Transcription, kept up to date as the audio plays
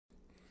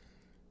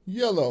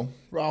Yellow,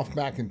 Ralph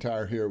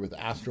McIntyre here with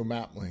Astro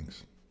Map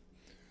Links.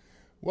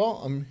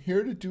 Well, I'm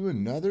here to do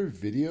another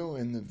video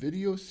in the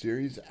video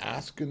series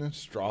Ask an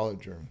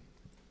Astrologer.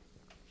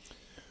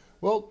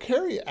 Well,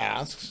 Carrie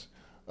asks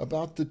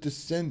about the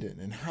Descendant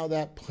and how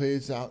that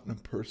plays out in a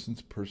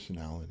person's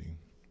personality.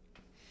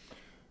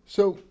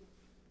 So,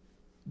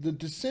 the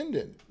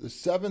Descendant, the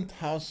 7th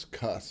house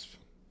cusp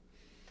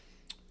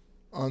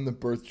on the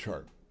birth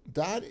chart,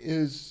 that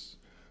is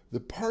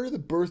the part of the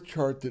birth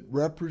chart that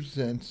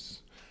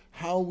represents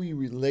how we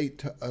relate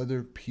to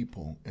other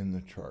people in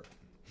the chart.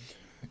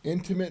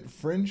 Intimate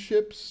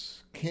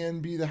friendships can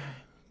be the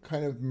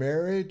kind of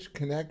marriage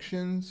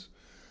connections.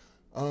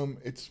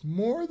 It's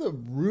more the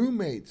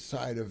roommate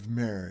side of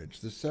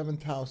marriage. The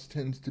 7th house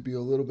tends to be a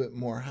little bit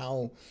more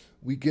how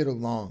we get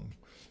along.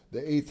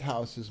 The 8th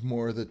house is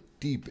more the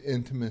deep,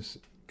 intimate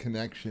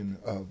connection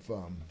of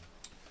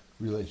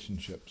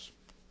relationships.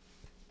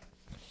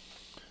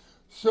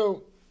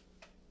 So,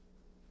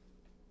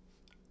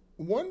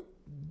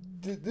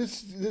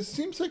 this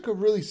seems like a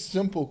really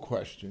simple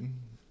question,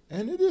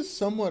 and it is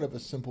somewhat of a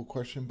simple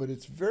question, but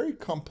it's very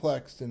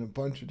complex in a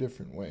bunch of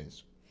different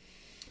ways.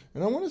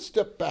 And I want to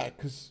step back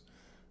because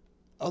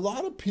a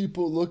lot of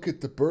people look at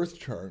the birth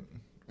chart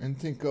and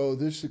think, oh,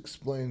 this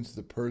explains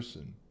the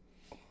person.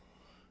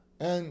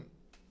 And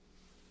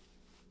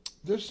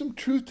there's some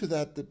truth to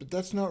that, but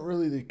that's not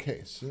really the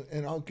case.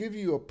 And I'll give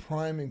you a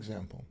prime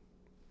example.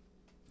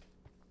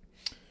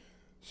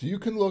 So you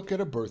can look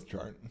at a birth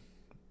chart.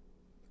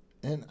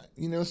 And,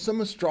 you know, some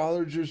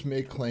astrologers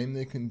may claim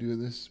they can do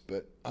this,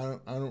 but I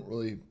don't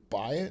really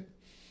buy it.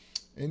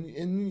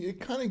 And it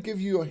kind of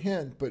gives you a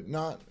hint, but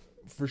not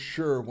for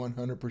sure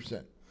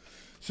 100%.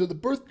 So the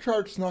birth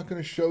chart's not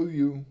going to show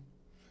you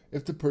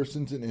if the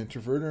person's an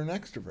introvert or an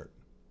extrovert.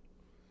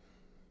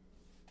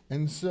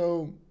 And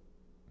so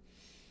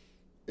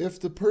if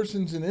the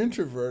person's an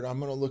introvert, I'm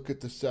going to look at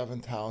the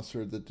 7th house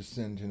or the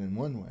Descendant in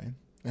one way.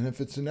 And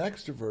if it's an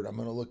extrovert, I'm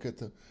going to look at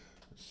the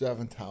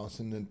 7th house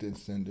and the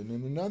Descendant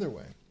in another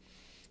way.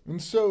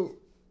 And so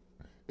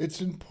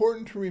it's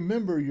important to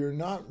remember you're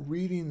not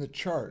reading the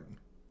chart.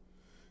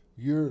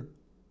 You're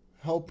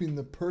helping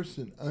the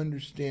person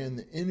understand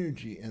the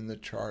energy in the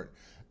chart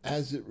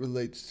as it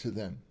relates to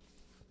them.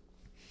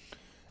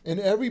 And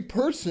every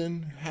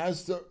person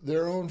has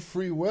their own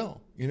free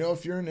will. You know,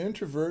 if you're an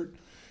introvert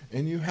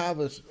and you have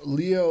a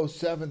Leo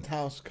 7th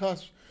house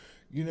cusp,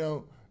 you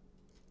know,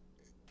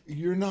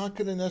 you're not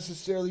going to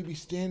necessarily be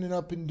standing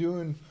up and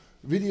doing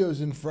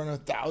videos in front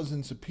of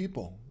thousands of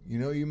people. You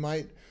know, you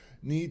might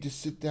need to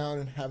sit down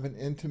and have an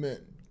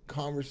intimate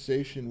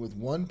conversation with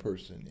one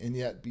person and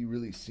yet be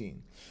really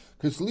seen.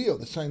 Because Leo,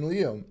 the sign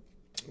Leo,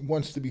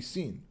 wants to be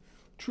seen,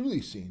 truly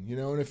seen, you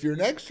know. And if you're an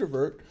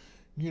extrovert,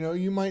 you know,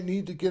 you might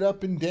need to get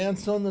up and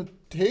dance on the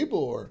table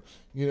or,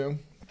 you know,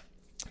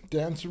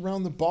 dance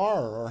around the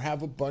bar or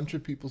have a bunch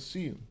of people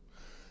see you.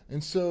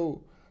 And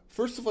so,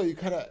 first of all, you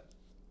kind of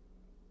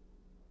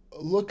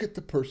look at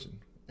the person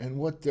and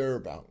what they're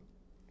about.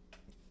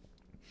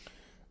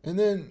 And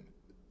then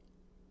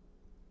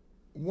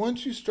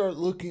once you start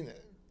looking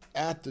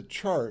at the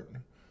chart,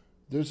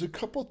 there's a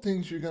couple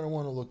things you're going to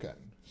want to look at.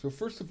 So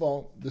first of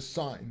all, the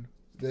sign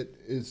that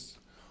is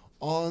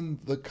on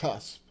the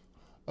cusp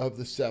of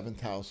the 7th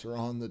house or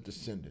on the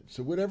Descendant.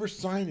 So whatever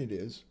sign it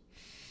is,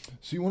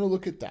 so you want to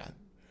look at that.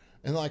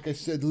 And like I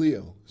said,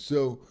 Leo.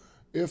 So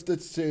if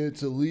let's say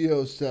it's a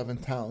Leo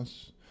 7th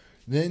house,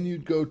 then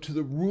you'd go to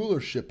the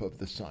rulership of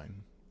the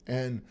sign.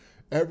 And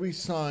every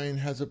sign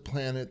has a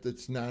planet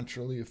that's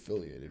naturally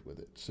affiliated with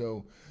it.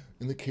 So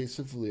in the case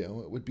of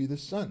Leo, it would be the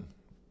sun.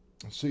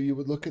 So you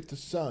would look at the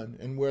sun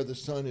and where the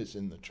sun is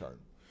in the chart.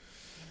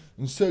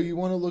 And so you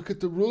want to look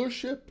at the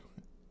rulership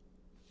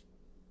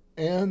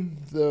and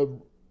the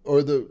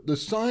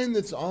sign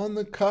that's on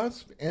the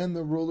cusp and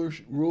the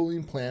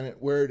ruling planet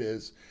where it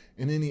is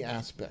in any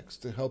aspects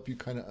to help you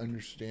kind of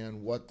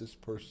understand what this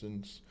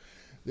person's,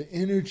 the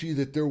energy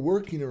that they're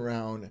working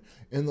around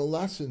and the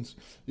lessons.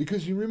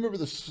 Because you remember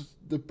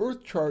the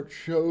birth chart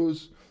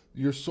shows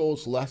your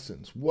soul's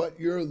lessons, what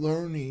you're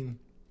learning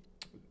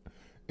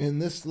in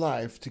this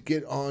life to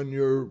get on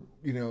your,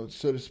 you know,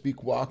 so to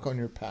speak, walk on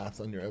your path,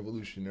 on your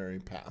evolutionary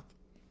path.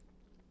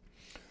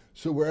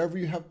 So wherever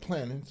you have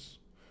planets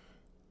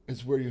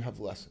is where you have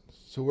lessons.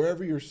 So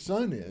wherever your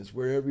sun is,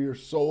 wherever your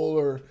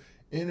solar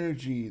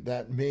energy,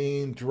 that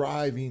main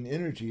driving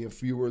energy,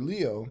 if you were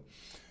Leo,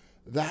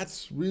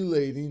 that's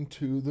relating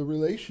to the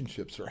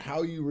relationships or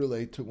how you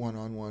relate to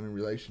one-on-one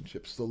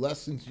relationships, the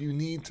lessons you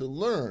need to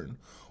learn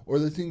or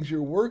the things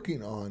you're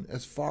working on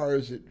as far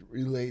as it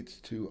relates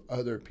to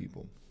other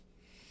people.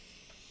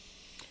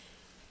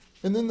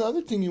 And then the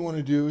other thing you want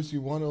to do is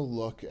you want to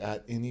look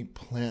at any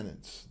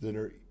planets that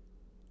are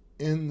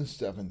in the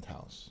 7th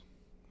house.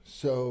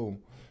 So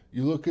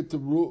you look at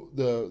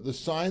the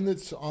sign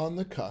that's on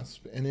the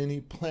cusp and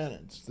any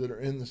planets that are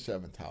in the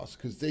 7th house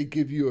because they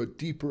give you a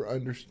deeper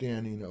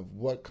understanding of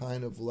what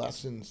kind of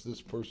lessons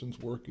this person's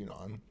working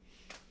on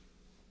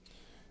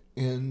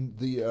in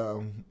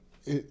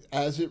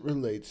as it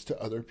relates to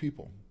other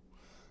people.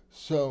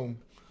 So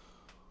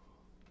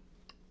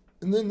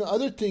And then the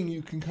other thing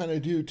you can kind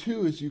of do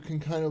too is you can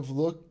kind of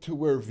look to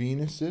where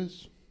Venus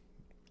is,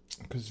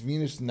 because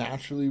Venus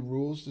naturally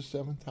rules the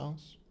seventh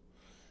house.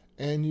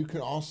 And you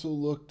can also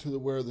look to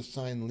where the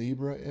sign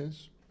Libra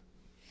is,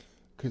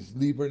 because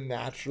Libra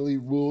naturally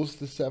rules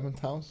the seventh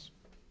house.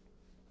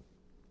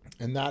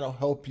 And that'll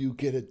help you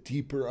get a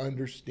deeper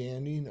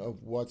understanding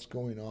of what's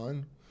going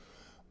on.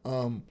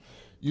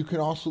 You can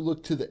also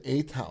look to the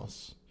eighth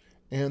house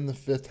and the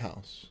fifth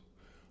house.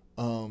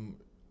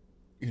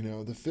 You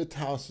know, the fifth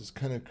house is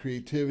kind of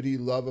creativity,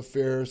 love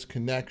affairs,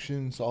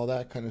 connections, all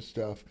that kind of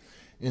stuff.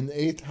 And the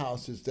eighth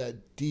house is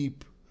that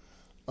deep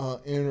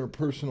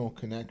interpersonal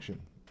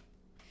connection.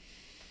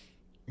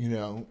 You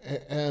know,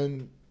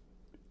 and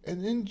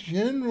in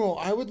general,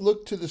 I would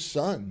look to the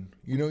sun.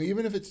 You know,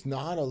 even if it's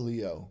not a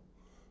Leo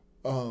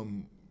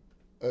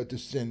a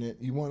descendant,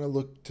 you want to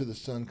look to the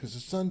sun, because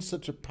the sun's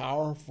such a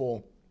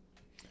powerful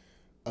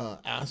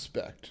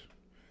aspect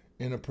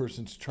in a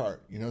person's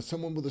chart. You know,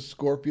 someone with a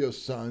Scorpio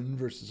sun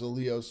versus a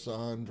Leo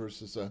sun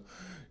versus a,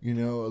 you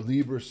know, a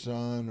Libra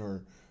sun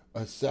or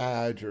a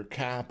Sag or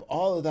Cap,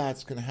 all of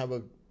that's going to have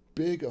a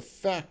big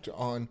effect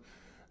on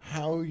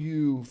how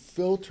you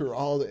filter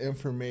all the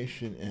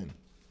information in.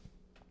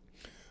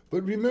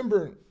 But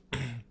remember,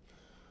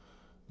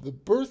 the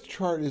birth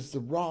chart is the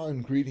raw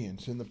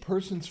ingredients, and the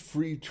person's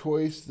free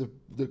choice,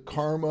 the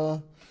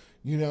karma.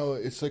 You know,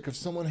 it's like if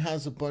someone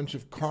has a bunch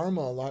of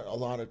karma, a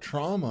lot of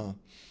trauma,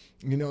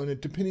 you know, and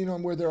it, depending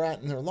on where they're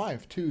at in their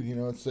life too, you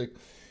know, it's like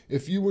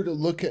if you were to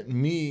look at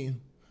me,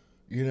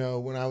 you know,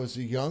 when I was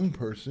a young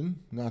person,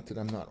 not that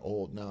I'm not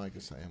old now, I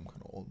guess I am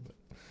kind of old, but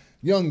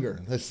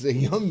younger, let's say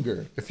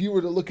younger. If you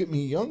were to look at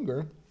me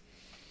younger,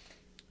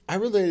 I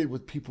related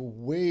with people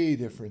way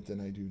different than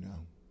I do now.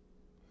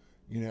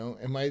 You know,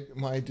 and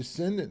my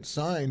descendant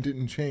sign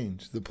didn't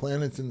change. The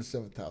planets in the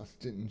seventh house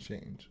didn't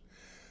change.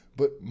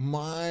 But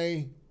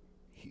my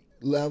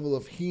level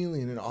of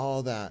healing and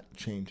all that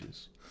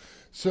changes.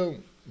 So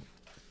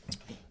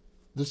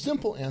the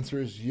simple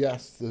answer is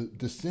yes, the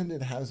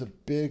descendant has a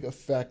big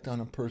effect on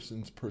a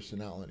person's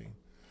personality.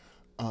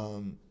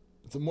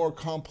 The more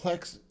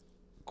complex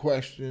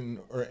question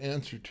or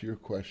answer to your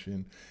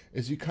question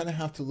is you kind of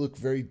have to look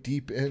very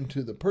deep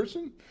into the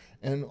person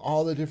and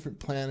all the different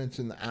planets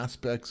and the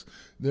aspects,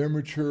 their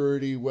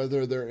maturity,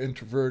 whether they're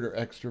introvert or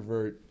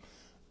extrovert.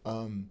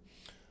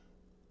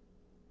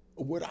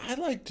 What I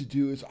like to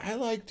do is I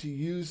like to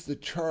use the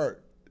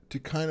chart to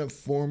kind of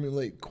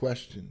formulate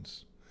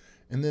questions.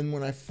 And then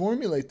when I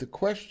formulate the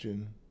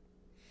question,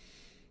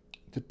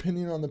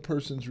 depending on the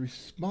person's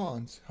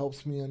response,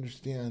 helps me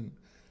understand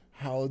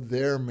how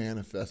they're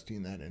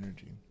manifesting that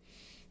energy.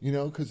 You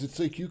know, because it's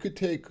like you could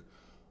take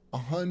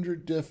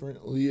 100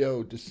 different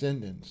Leo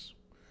descendants,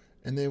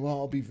 and they will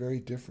all be very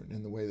different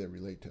in the way they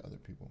relate to other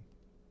people.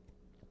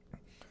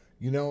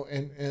 You know,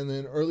 and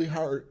then early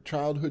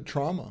childhood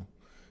trauma,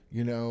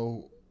 you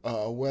know,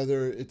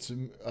 whether it's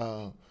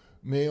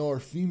male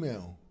or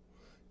female,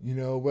 you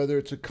know, whether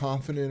it's a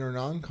confident or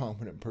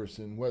non-confident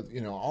person, whether,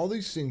 you know, all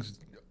these things,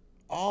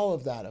 all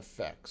of that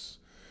affects,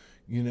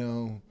 you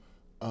know,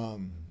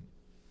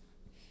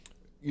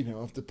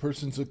 if the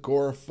person's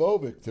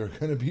agoraphobic, they're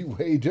going to be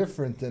way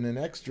different than an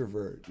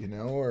extrovert, you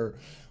know, or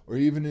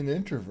even an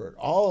introvert.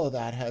 All of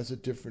that has a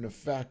different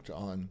effect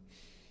on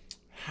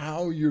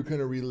how you're going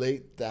to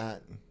relate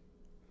that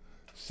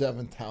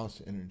seventh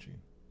house energy.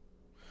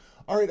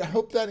 All right, I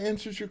hope that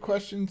answers your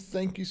question.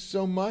 Thank you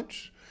so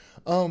much.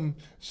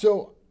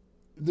 So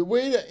the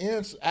way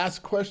to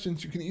ask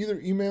questions, you can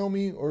either email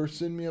me or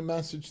send me a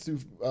message through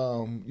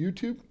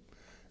YouTube,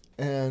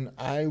 and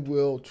I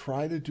will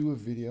try to do a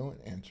video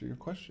and answer your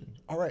questions.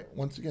 All right,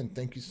 once again,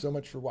 thank you so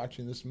much for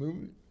watching this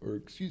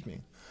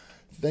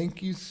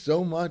thank you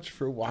so much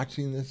for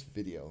watching this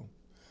video.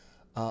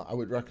 I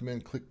would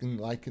recommend clicking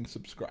like and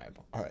subscribe.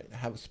 All right,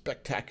 have a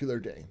spectacular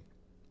day.